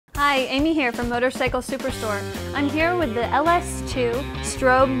Hi, Aimee here from Motorcycle Superstore. I'm here with the LS2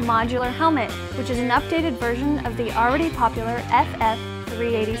 Strobe modular helmet, which is an updated version of the already popular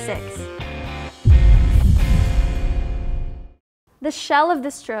FF386. The shell of the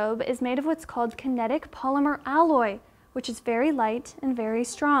strobe is made of what's called kinetic polymer alloy, which is very light and very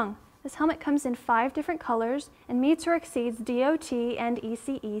strong. This helmet comes in 5 different colors and meets or exceeds DOT and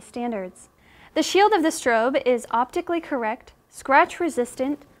ECE standards. The shield of the strobe is optically correct, scratch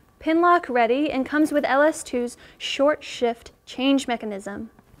resistant, pin lock ready, and comes with LS2's short shift change mechanism.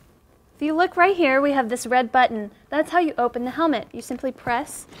 If you look right here, we have this red button. That's how you open the helmet. You simply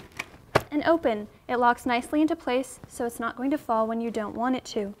press and open. It locks nicely into place, so it's not going to fall when you don't want it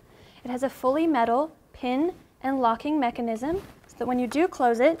to. It has a fully metal pin and locking mechanism, so that when you do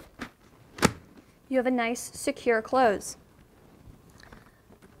close it, you have a nice, secure close.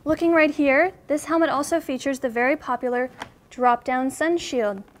 Looking right here, this helmet also features the very popular drop-down sun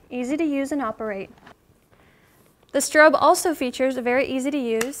shield, easy to use and operate. The strobe also features a very easy to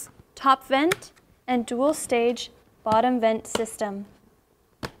use top vent and dual stage bottom vent system.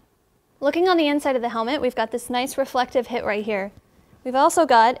 Looking on the inside of the helmet, we've got this nice reflective hit right here. We've also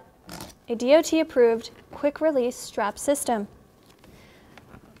got a DOT approved quick release strap system.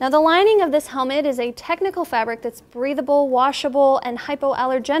 Now the lining of this helmet is a technical fabric that's breathable, washable, and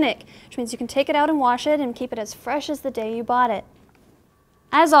hypoallergenic, which means you can take it out and wash it and keep it as fresh as the day you bought it.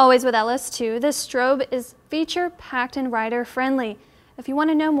 As always with LS2, this strobe is feature-packed and rider-friendly. If you want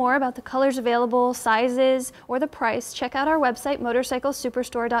to know more about the colors available, sizes, or the price, check out our website,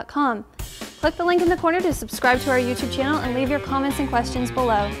 motorcyclesuperstore.com. Click the link in the corner to subscribe to our YouTube channel and leave your comments and questions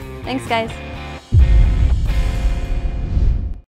below. Thanks, guys.